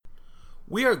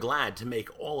We are glad to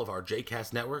make all of our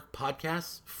JCast Network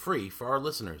podcasts free for our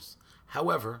listeners.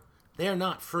 However, they are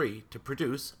not free to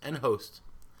produce and host.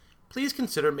 Please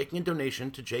consider making a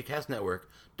donation to JCast Network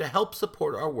to help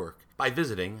support our work by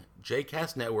visiting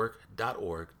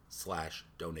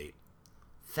jcastnetwork.org/donate.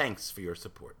 Thanks for your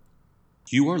support.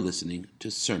 You are listening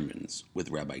to Sermons with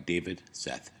Rabbi David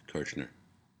Seth Kirshner,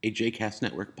 a JCast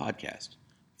Network podcast.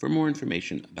 For more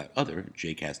information about other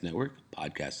JCast Network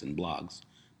podcasts and blogs,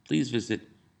 please visit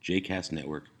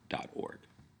jcastnetwork.org.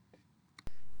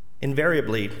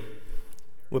 Invariably,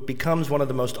 what becomes one of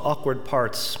the most awkward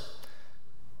parts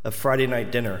of Friday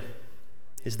night dinner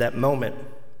is that moment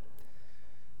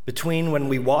between when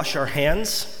we wash our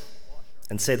hands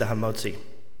and say the Hamotzi.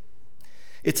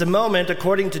 It's a moment,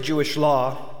 according to Jewish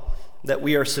law, that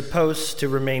we are supposed to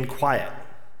remain quiet,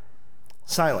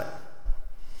 silent.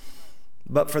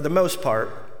 But for the most part,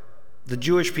 the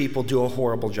Jewish people do a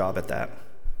horrible job at that.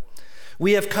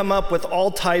 We have come up with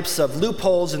all types of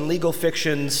loopholes and legal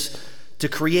fictions to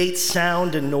create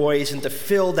sound and noise and to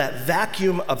fill that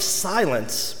vacuum of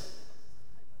silence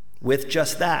with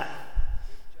just that,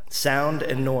 sound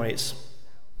and noise.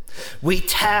 We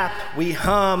tap, we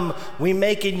hum, we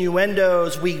make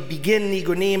innuendos, we begin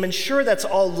nigunim, and sure, that's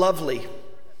all lovely.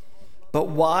 But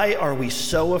why are we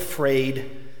so afraid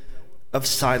of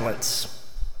silence?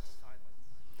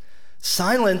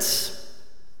 Silence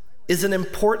is an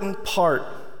important part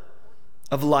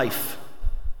of life.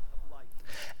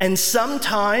 And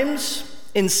sometimes,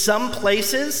 in some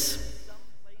places,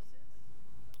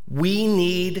 we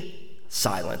need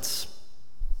silence.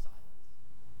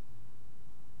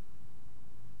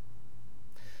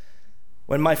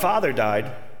 When my father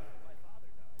died,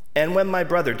 and when my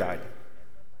brother died,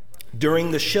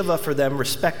 during the Shiva for them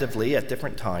respectively at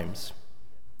different times,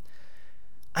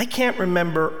 I can't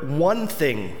remember one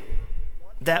thing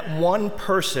that one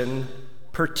person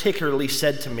particularly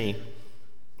said to me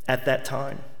at that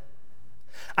time.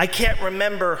 I can't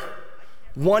remember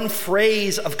one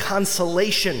phrase of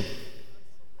consolation.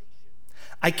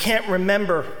 I can't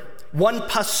remember one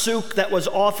pasuk that was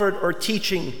offered or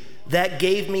teaching that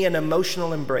gave me an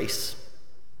emotional embrace.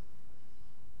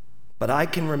 But I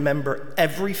can remember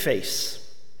every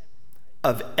face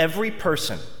of every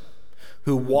person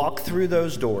who walked through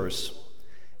those doors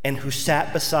and who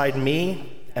sat beside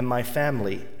me and my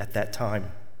family at that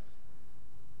time.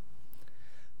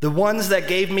 The ones that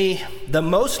gave me the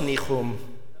most nichum,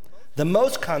 the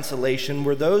most consolation,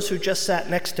 were those who just sat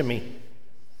next to me,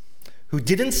 who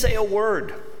didn't say a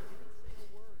word,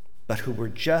 but who were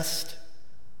just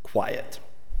quiet.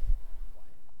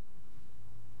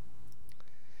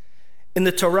 In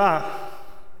the Torah,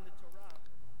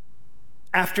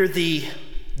 after the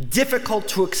difficult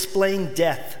to explain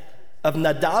death of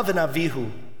Nadav and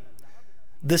Avihu,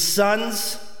 the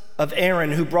sons of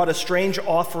Aaron who brought a strange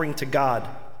offering to God,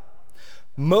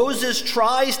 Moses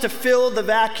tries to fill the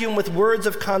vacuum with words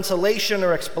of consolation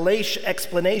or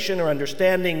explanation or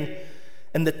understanding,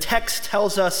 and the text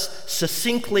tells us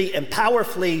succinctly and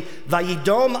powerfully,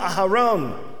 Vayidom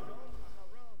Aharon.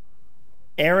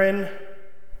 Aaron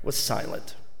was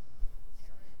silent.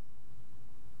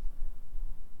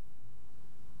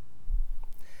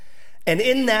 And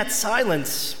in that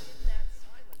silence,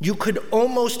 you could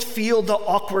almost feel the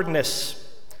awkwardness,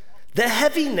 the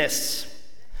heaviness,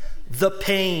 the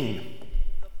pain.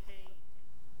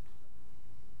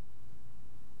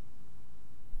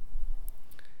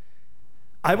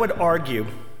 I would argue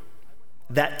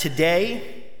that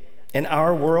today, in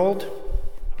our world,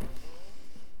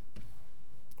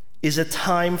 is a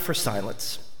time for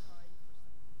silence.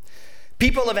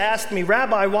 People have asked me,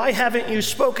 Rabbi, why haven't you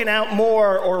spoken out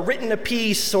more or written a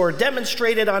piece or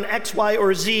demonstrated on X, Y,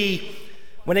 or Z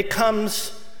when it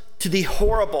comes to the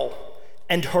horrible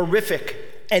and horrific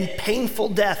and painful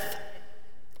death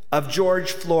of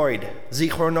George Floyd,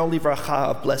 Zichrono Livracha,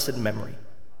 of blessed memory?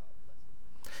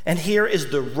 And here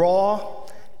is the raw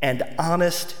and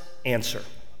honest answer.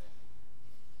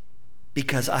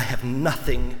 Because I have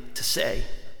nothing to say.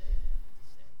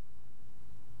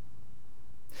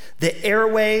 The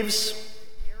airwaves,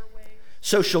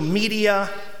 social media,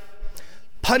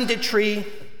 punditry,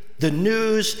 the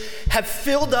news have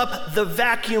filled up the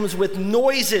vacuums with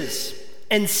noises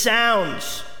and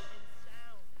sounds,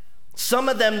 some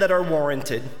of them that are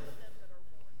warranted.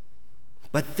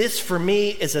 But this, for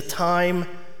me, is a time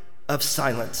of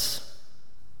silence.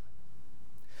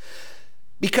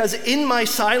 Because in my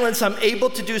silence, I'm able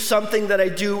to do something that I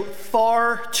do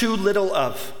far too little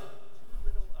of.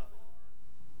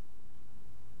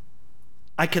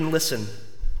 I can listen.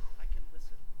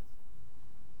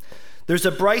 There's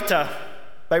a Braita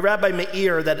by Rabbi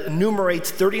Meir that enumerates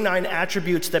 39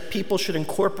 attributes that people should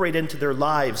incorporate into their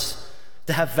lives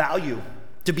to have value,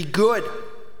 to be good.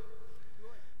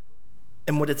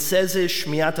 And what it says is,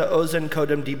 Shmiata ozen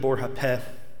kodem dibor hapeh.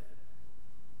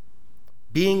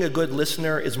 Being a good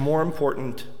listener is more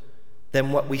important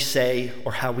than what we say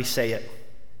or how we say it.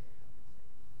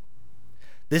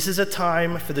 This is a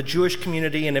time for the Jewish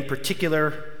community, and in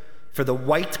particular for the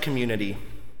white community,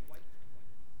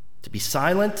 to be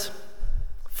silent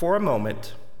for a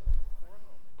moment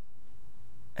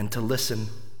and to listen.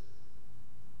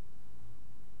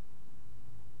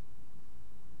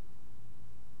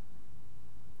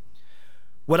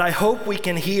 What I hope we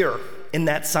can hear in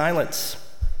that silence,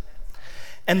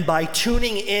 and by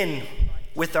tuning in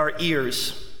with our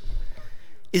ears,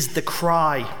 is the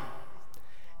cry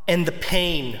and the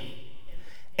pain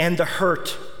and the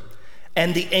hurt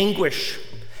and the anguish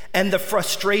and the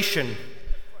frustration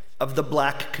of the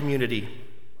Black community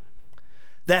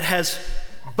that has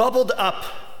bubbled up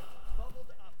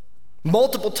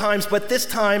multiple times, but this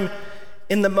time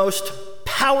in the most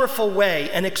powerful way,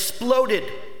 and exploded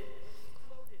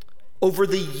over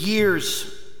the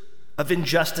years of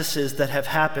injustices that have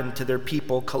happened to their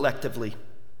people collectively.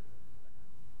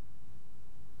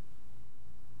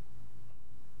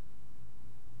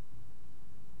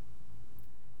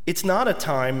 It's not a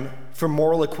time for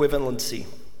moral equivalency,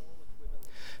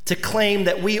 to claim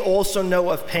that we also know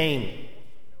of pain.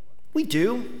 We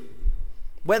do.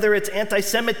 Whether it's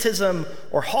anti-Semitism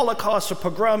or Holocaust or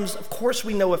pogroms, of course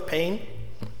we know of pain.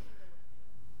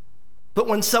 But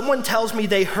when someone tells me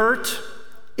they hurt,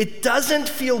 it doesn't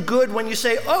feel good when you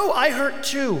say, "Oh, I hurt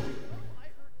too."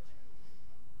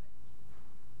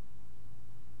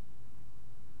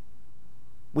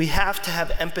 We have to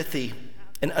have empathy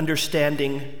and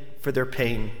understanding for their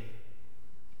pain.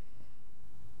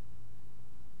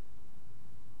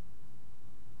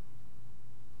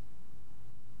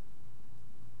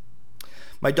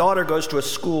 My daughter goes to a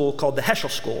school called the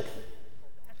Heschel School,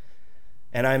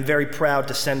 and I'm very proud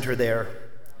to send her there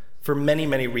for many,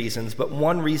 many reasons, but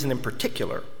one reason in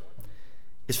particular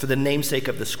is for the namesake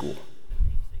of the school.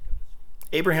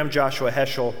 Abraham Joshua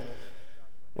Heschel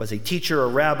was a teacher, a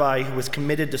rabbi who was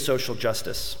committed to social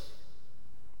justice.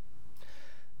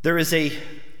 There is a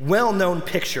well-known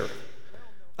picture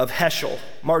of Heschel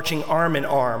marching arm in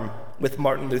arm with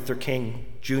Martin Luther King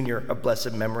Jr. of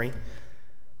blessed memory.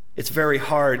 It's very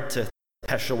hard to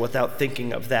Heschel without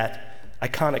thinking of that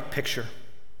iconic picture.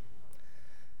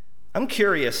 I'm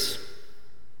curious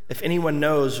if anyone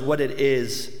knows what it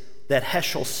is that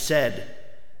Heschel said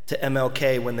to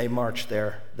MLK when they marched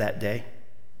there that day.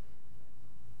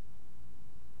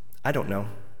 I don't know.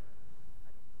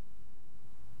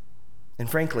 And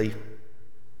frankly,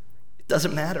 it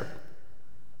doesn't matter.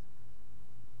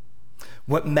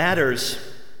 What matters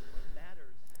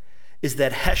is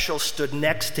that Heschel stood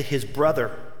next to his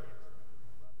brother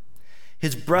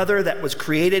that was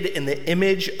created in the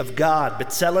image of God,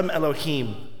 B'Tselem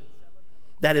Elohim,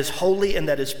 that is holy and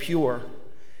that is pure,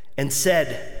 and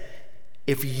said,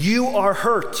 "If you are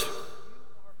hurt,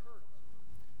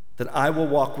 then I will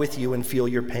walk with you and feel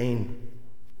your pain."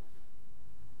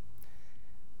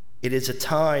 It is a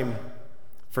time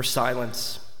for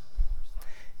silence.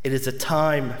 It is a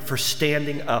time for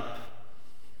standing up.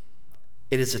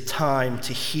 It is a time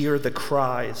to hear the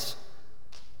cries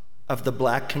of the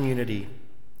Black community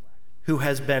who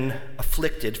has been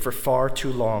afflicted for far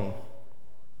too long.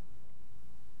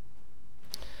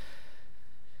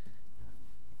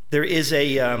 There is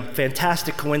a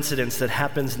fantastic coincidence that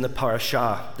happens in the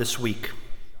parashah this week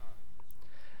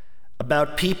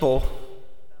about people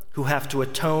who have to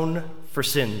atone for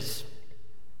sins.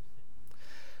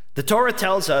 The Torah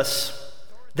tells us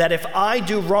that if I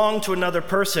do wrong to another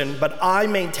person, but I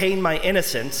maintain my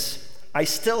innocence, I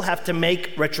still have to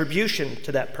make retribution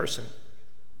to that person.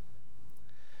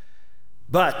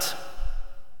 But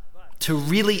to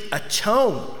really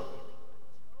atone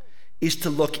is to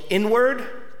look inward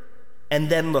and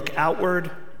then look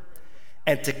outward,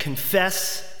 and to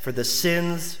confess for the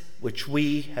sins which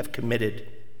we have committed.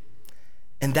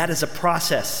 And that is a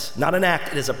process, not an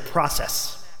act, it is a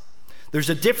process. There's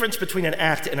a difference between an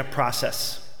act and a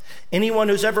process. Anyone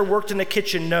who's ever worked in a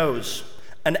kitchen knows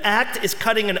an act is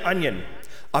cutting an onion.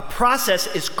 A process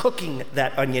is cooking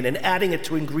that onion and adding it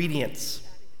to ingredients.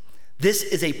 This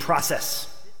is a process.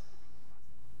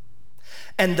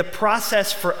 And the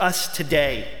process for us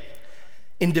today,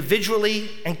 individually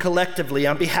and collectively,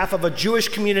 on behalf of a Jewish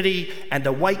community and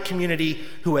a white community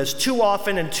who has too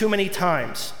often and too many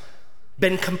times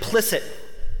been complicit,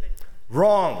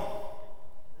 wrong,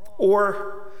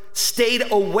 or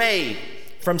stayed away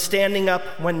from standing up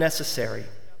when necessary.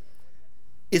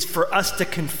 is for us to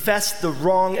confess the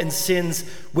wrong and sins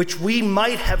which we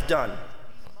might have done.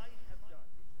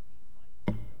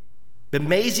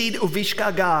 B'mezid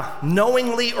uvishkaga,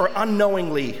 knowingly or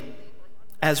unknowingly,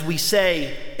 as we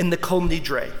say in the Kol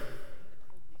Nidre,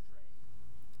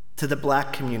 to the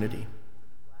Black community.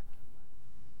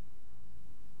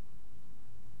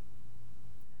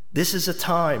 This is a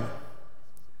time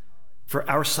for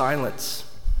our silence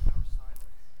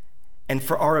and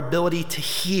for our ability to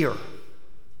hear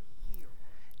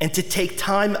and to take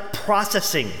time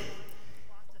processing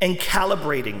and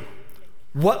calibrating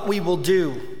what we will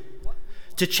do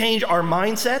to change our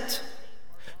mindset,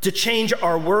 to change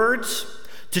our words,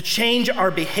 to change our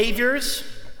behaviors,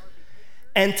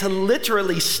 and to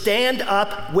literally stand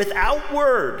up without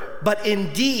word, but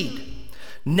in deed,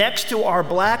 next to our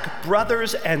Black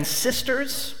brothers and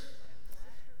sisters,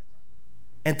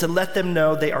 and to let them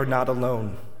know they are not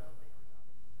alone.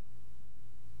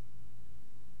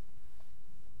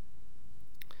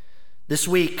 This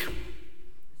week,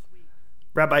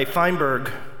 Rabbi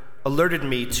Feinberg alerted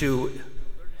me to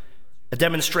a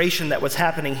demonstration that was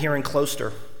happening here in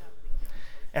Closter.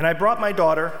 And I brought my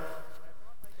daughter,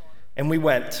 and we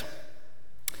went.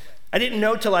 I didn't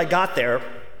know till I got there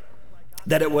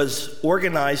that it was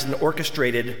organized and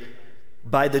orchestrated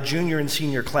by the junior and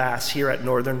senior class here at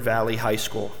Northern Valley High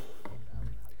School.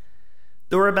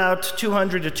 There were about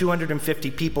 200 to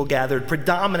 250 people gathered,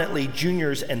 predominantly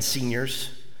juniors and seniors.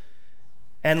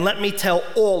 And let me tell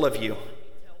all of you,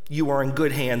 you are in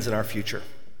good hands in our future.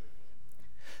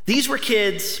 These were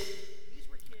kids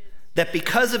that,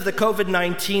 because of the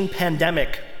COVID-19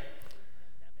 pandemic,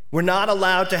 were not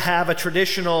allowed to have a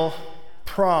traditional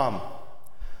prom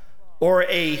or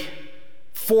a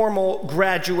formal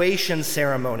graduation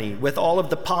ceremony with all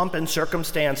of the pomp and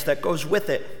circumstance that goes with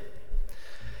it.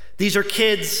 These are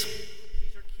kids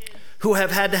who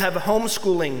have had to have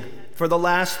homeschooling for the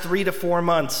last 3 to 4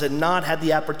 months and not had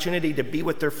the opportunity to be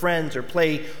with their friends or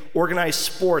play organized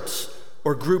sports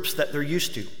or groups that they're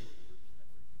used to.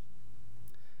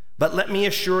 But let me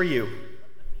assure you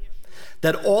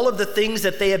that all of the things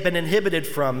that they have been inhibited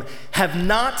from have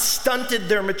not stunted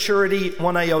their maturity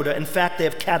one iota. In fact, they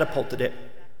have catapulted it.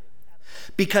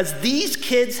 Because these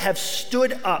kids have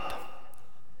stood up.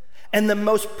 And the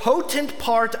most potent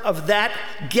part of that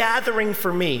gathering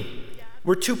for me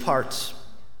were 2 parts.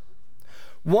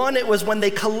 One, it was when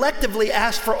they collectively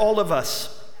asked for all of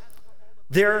us,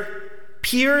 their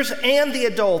peers and the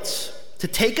adults, to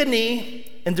take a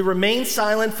knee and to remain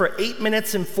silent for 8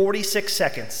 minutes and 46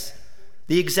 seconds,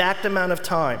 the exact amount of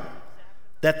time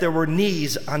that there were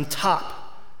knees on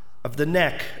top of the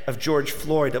neck of George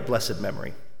Floyd of blessed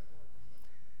memory.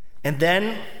 And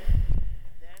then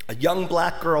a young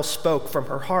Black girl spoke from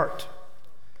her heart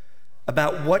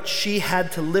about what she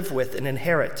had to live with and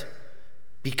inherit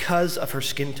because of her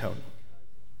skin tone.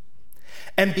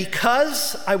 And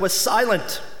because I was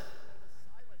silent,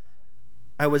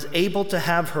 I was able to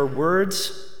have her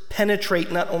words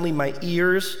penetrate not only my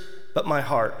ears, but my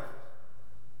heart.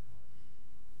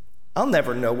 I'll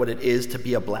never know what it is to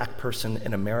be a Black person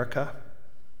in America.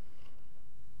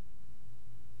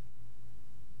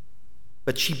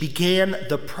 But she began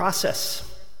the process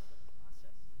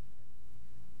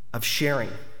of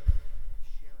sharing,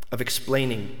 of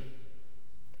explaining,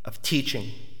 of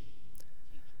teaching,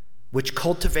 which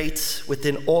cultivates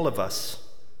within all of us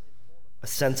a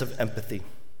sense of empathy.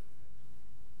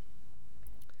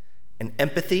 And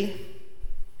empathy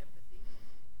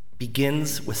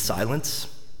begins with silence,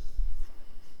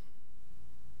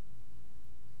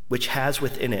 which has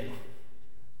within it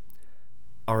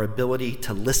our ability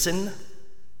to listen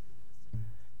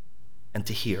and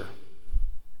to hear.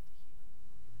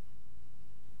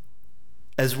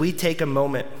 As we take a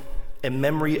moment in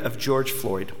memory of George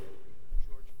Floyd,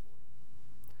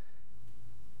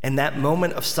 and that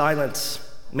moment of silence,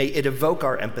 may it evoke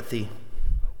our empathy.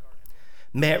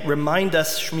 May it remind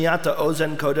us, Shmiata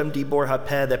Ozen Kodem Dibor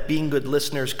Hapeh, that being good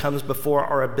listeners comes before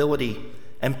our ability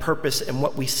and purpose in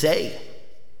what we say.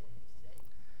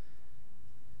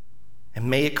 And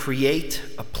may it create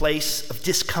a place of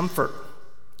discomfort,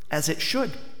 as it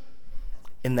should,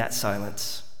 in that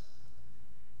silence.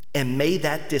 And may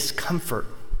that discomfort,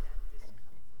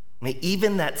 may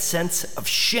even that sense of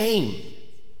shame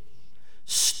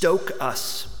stoke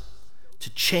us to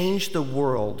change the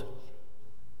world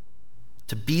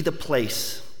to be the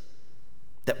place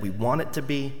that we want it to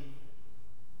be,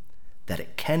 that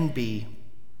it can be,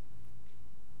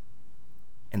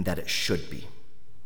 and that it should be.